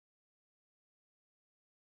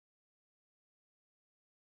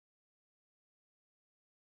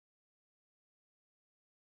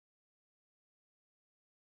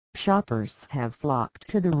shoppers have flocked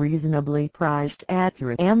to the reasonably priced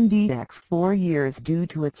Acura MDX for years due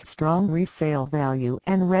to its strong resale value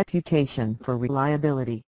and reputation for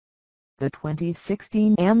reliability. The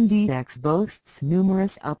 2016 MDX boasts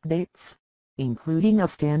numerous updates, including a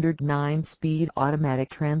standard 9-speed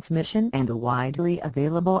automatic transmission and a widely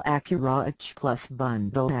available AcuraWatch Plus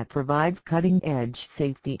bundle that provides cutting-edge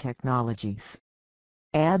safety technologies.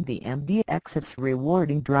 Add the MDX's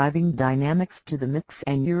rewarding driving dynamics to the mix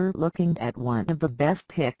and you're looking at one of the best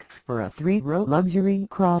picks for a 3-row luxury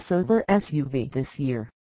crossover SUV this year.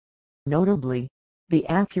 Notably, the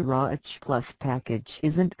AcuraWatch Plus package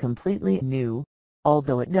isn't completely new,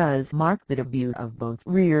 although it does mark the debut of both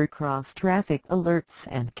rear cross-traffic alerts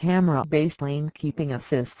and camera-based lane-keeping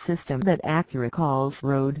assist system that Acura calls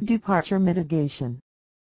road departure mitigation.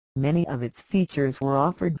 Many of its features were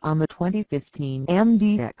offered on the 2015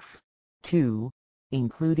 MDX, too,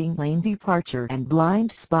 including lane departure and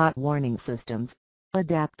blind spot warning systems,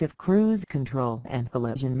 adaptive cruise control and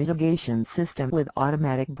collision mitigation system with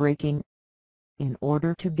automatic braking. In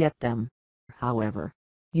order to get them, however,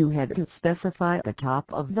 you had to specify the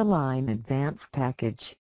top-of-the-line advanced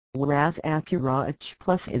package, whereas AcuraWatch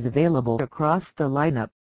Plus is available across the lineup.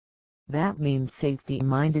 That means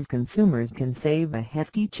safety-minded consumers can save a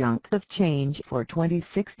hefty chunk of change for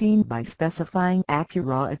 2016 by specifying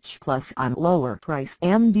AcuraWatch Plus on lower-priced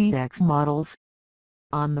MDX models.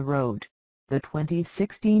 On the road, the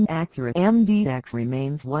 2016 Acura MDX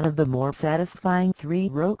remains one of the more satisfying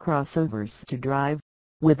 3-row crossovers to drive,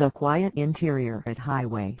 with a quiet interior at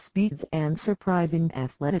highway speeds and surprising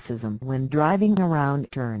athleticism when driving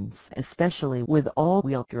around turns, especially with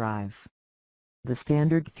all-wheel drive. The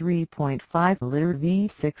standard 3.5-liter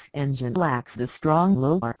V6 engine lacks the strong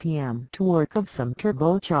low RPM torque of some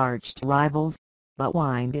turbocharged rivals, but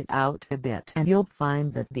wind it out a bit and you'll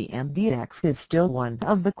find that the MDX is still one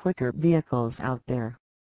of the quicker vehicles out there.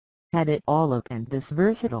 Had it all up and this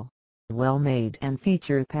versatile, well-made and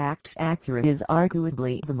feature-packed Acura is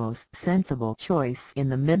arguably the most sensible choice in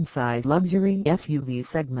the mid-size luxury SUV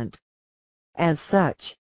segment. As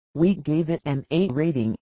such, we gave it an A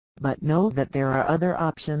rating. But know that there are other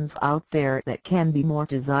options out there that can be more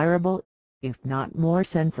desirable, if not more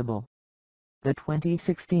sensible. The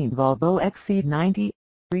 2016 Volvo XC90,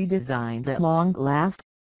 redesigned at long last,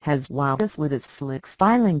 has wowed us with its slick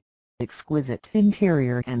styling, exquisite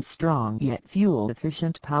interior and strong yet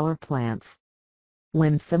fuel-efficient power plants.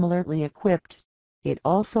 When similarly equipped, it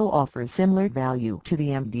also offers similar value to the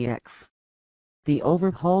MDX. The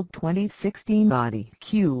overhauled 2016 Audi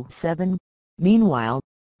Q7, meanwhile,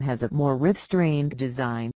 has a more restrained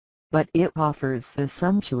design, but it offers a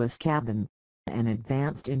sumptuous cabin, an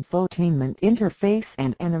advanced infotainment interface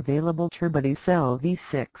and an available turbodiesel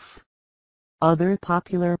V6. Other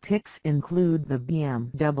popular picks include the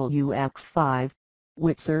BMW X5,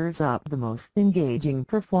 which serves up the most engaging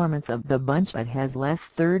performance of the bunch but has less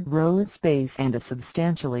third-row space and a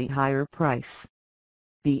substantially higher price.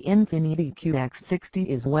 The Infiniti QX60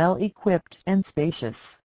 is well equipped and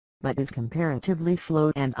spacious, but is comparatively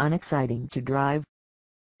slow and unexciting to drive.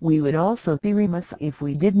 We would also be remiss if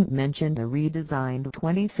we didn't mention the redesigned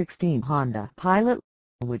 2016 Honda Pilot,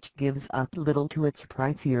 which gives up little to its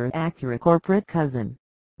pricier Acura corporate cousin,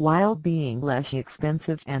 while being less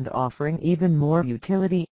expensive and offering even more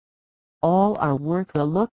utility. All are worth a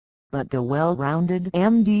look, but the well-rounded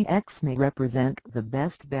MDX may represent the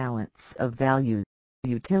best balance of value,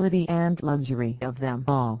 utility and luxury of them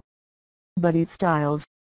all. Body styles,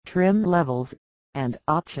 trim levels, and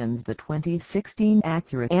options. The 2016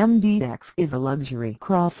 Acura MDX is a luxury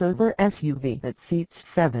crossover SUV that seats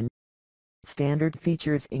 7. Standard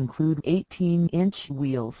features include 18-inch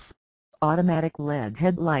wheels, automatic LED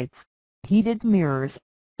headlights, heated mirrors,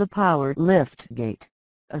 the power liftgate,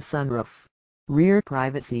 a sunroof, rear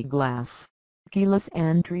privacy glass, keyless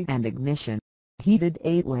entry and ignition, heated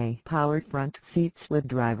 8-way power front seats with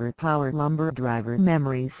driver power lumbar driver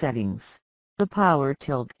memory settings, the power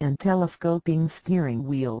tilt and telescoping steering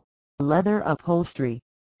wheel, leather upholstery,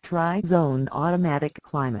 tri-zone automatic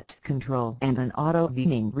climate control and an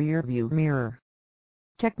auto-dimming rear-view mirror.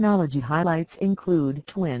 Technology highlights include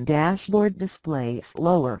twin dashboard displays,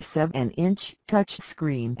 lower 7-inch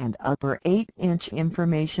touchscreen and upper 8-inch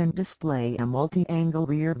information display, a multi-angle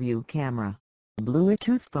rear-view camera,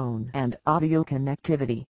 Bluetooth phone and audio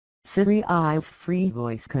connectivity, Siri eyes-free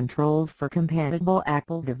voice controls for compatible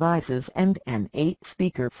Apple devices and an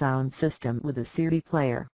 8-speaker sound system with a CD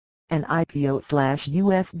player, an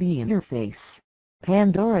IPO/USB interface,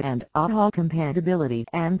 Pandora and auto compatibility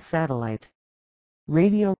and satellite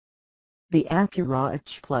radio. The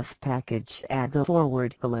AcuraWatch Plus package adds a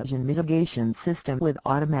forward collision mitigation system with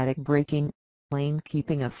automatic braking, lane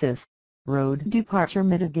keeping assist, road departure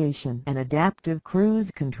mitigation and adaptive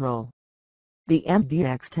cruise control. The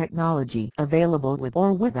MDX technology, available with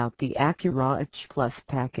or without the AcuraWatch Plus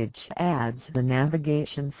package, adds the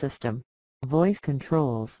navigation system, voice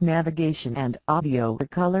controls navigation and audio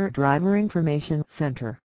color driver information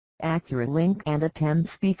center, AcuraLink and a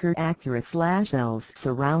 10-speaker Acura/L's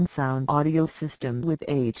surround sound audio system with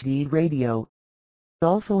HD radio.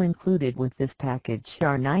 Also included with this package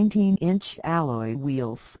are 19-inch alloy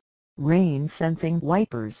wheels, rain-sensing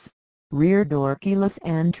wipers, rear door keyless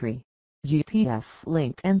entry,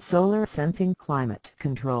 GPS-linked and solar-sensing climate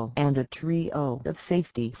control and a trio of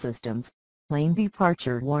safety systems, lane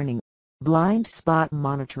departure warning, blind spot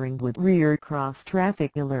monitoring with rear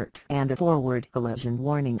cross-traffic alert and a forward collision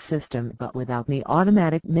warning system, but without the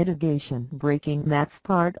automatic mitigation braking that's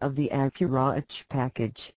part of the AcuraWatch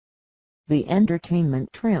package. The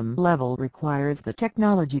entertainment trim level requires the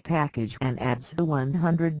technology package and adds a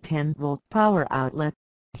 110-volt power outlet,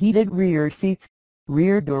 heated rear seats,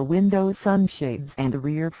 rear door window sunshades and a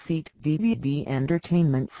rear seat DVD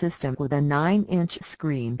entertainment system with a 9-inch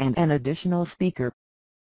screen and an additional speaker.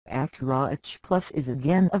 AcuraWatch Plus is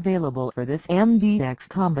again available for this MDX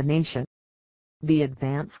combination. The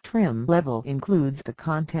advanced trim level includes the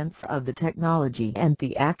contents of the technology and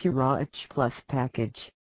the AcuraWatch Plus package,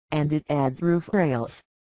 and it adds roof rails,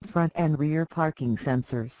 front and rear parking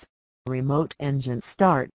sensors, remote engine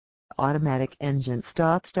start, automatic engine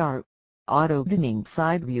stop-start, auto-dimming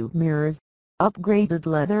side view mirrors, upgraded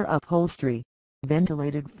leather upholstery,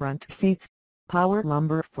 ventilated front seats, power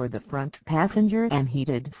lumbar for the front passenger and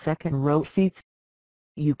heated second row seats.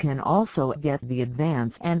 You can also get the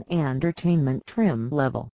advanced and entertainment trim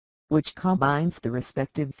level, which combines the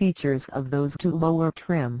respective features of those two lower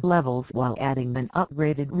trim levels while adding an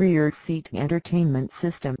upgraded rear seat entertainment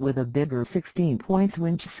system with a bigger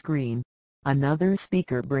 16.2-inch screen, another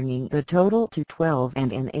speaker bringing the total to 12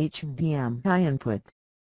 and an HDMI input.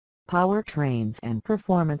 Powertrains and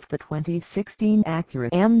performance. The 2016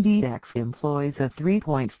 Acura MDX employs a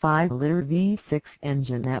 3.5-liter V6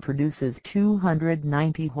 engine that produces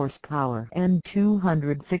 290 horsepower and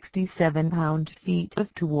 267 pound-feet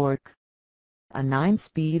of torque. A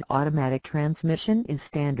 9-speed automatic transmission is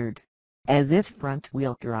standard, as is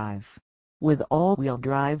front-wheel drive, with all-wheel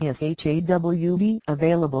drive SHAWD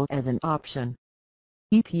available as an option.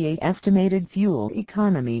 EPA estimated fuel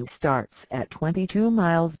economy starts at 22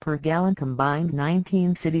 miles per gallon combined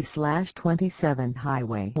 19 city/27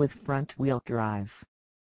 highway with front-wheel drive.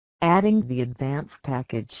 Adding the advanced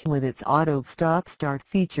package with its auto stop-start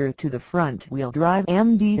feature to the front-wheel drive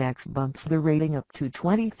MDX bumps the rating up to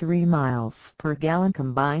 23 miles per gallon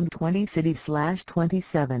combined 20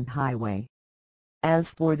 city/27 highway. As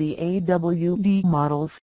for the AWD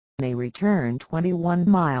models, they return 21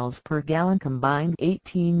 miles per gallon combined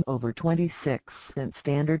 18/26 in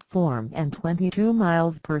standard form and 22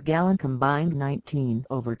 miles per gallon combined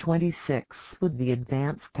 19/26 with the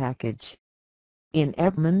advanced package. In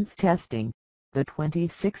Edmunds testing, the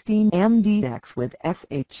 2016 MDX with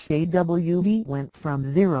SHAWD went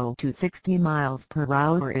from 0 to 60 miles per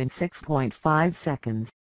hour in 6.5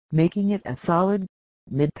 seconds, making it a solid,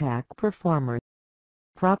 mid-pack performer.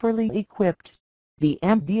 Properly equipped, the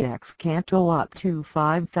MDX can tow up to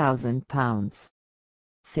 5,000 pounds.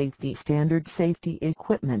 Safety. Standard safety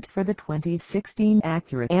equipment for the 2016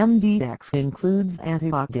 Acura MDX includes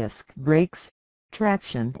anti-lock disc brakes,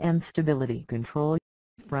 traction and stability control,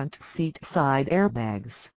 front seat side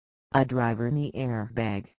airbags, a driver knee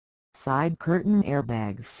airbag, side curtain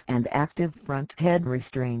airbags and active front head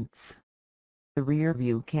restraints. The rear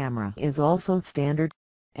view camera is also standard,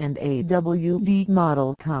 and AWD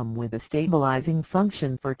model come with a stabilizing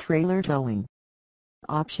function for trailer towing.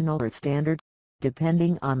 Optional or standard,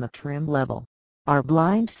 depending on the trim level, are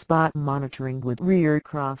blind spot monitoring with rear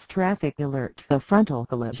cross-traffic alert, a frontal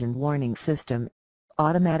collision warning system,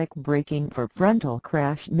 automatic braking for frontal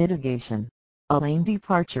crash mitigation, a lane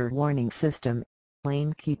departure warning system,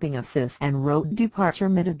 lane keeping assist and road departure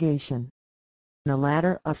mitigation. The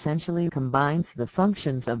latter essentially combines the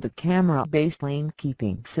functions of the camera-based lane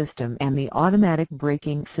keeping system and the automatic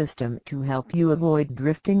braking system to help you avoid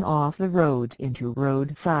drifting off the road into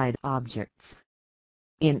roadside objects.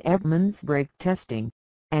 In Edmunds brake testing,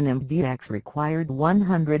 an MDX required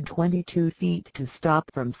 122 feet to stop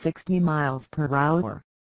from 60 miles per hour,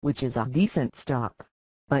 which is a decent stop,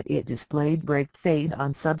 but it displayed brake fade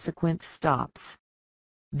on subsequent stops.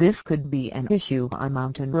 This could be an issue on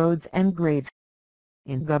mountain roads and grades.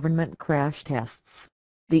 In government crash tests,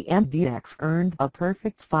 The MDX earned a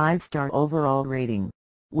perfect 5-star overall rating,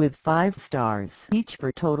 with 5 stars each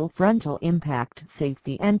for total frontal impact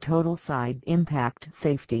safety and total side impact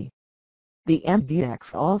safety. The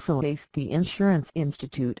MDX also aced the Insurance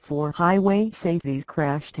Institute for Highway Safety's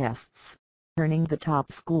crash tests, earning the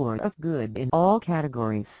top score of good in all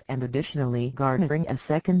categories and additionally garnering a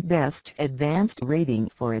second-best advanced rating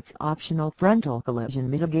for its optional frontal collision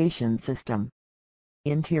mitigation system.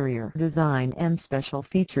 Interior design and special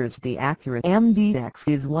features. The Acura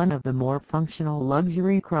MDX is one of the more functional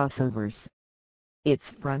luxury crossovers. Its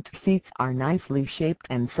front seats are nicely shaped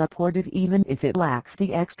and supported even if it lacks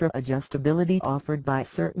the extra adjustability offered by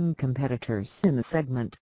certain competitors in the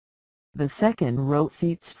segment. The second-row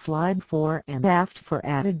seats slide fore and aft for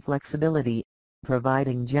added flexibility,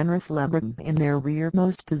 providing generous legroom in their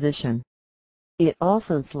rearmost position. It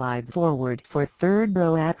also slides forward for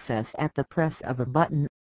third-row access at the press of a button,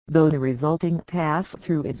 though the resulting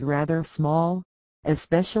pass-through is rather small,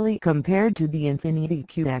 especially compared to the Infiniti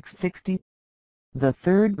QX60. The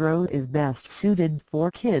third row is best suited for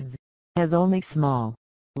kids, as only small,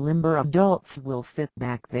 limber adults will fit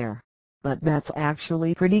back there, but that's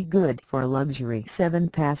actually pretty good for a luxury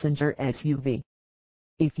 7-passenger SUV.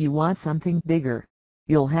 If you want something bigger,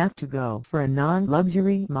 you'll have to go for a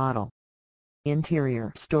non-luxury model.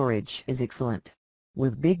 Interior storage is excellent,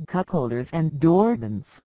 with big cup holders and door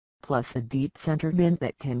bins, plus a deep center bin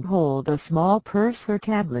that can hold a small purse or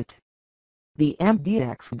tablet. The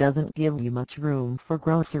MDX doesn't give you much room for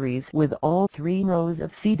groceries with all 3 rows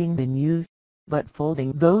of seating in use, but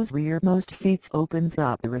folding those rearmost seats opens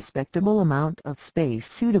up a respectable amount of space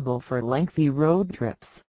suitable for lengthy road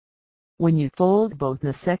trips. When you fold both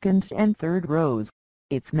the second and third rows,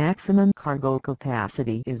 its maximum cargo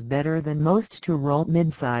capacity is better than most two-row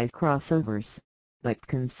midsize crossovers, but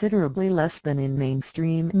considerably less than in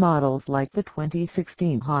mainstream models like the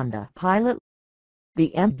 2016 Honda Pilot.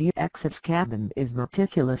 The MDX's cabin is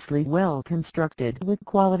meticulously well constructed with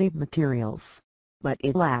quality materials, but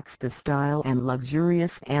it lacks the style and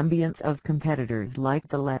luxurious ambience of competitors like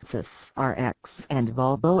the Lexus RX and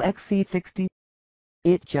Volvo XC60.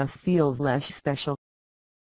 It just feels less special.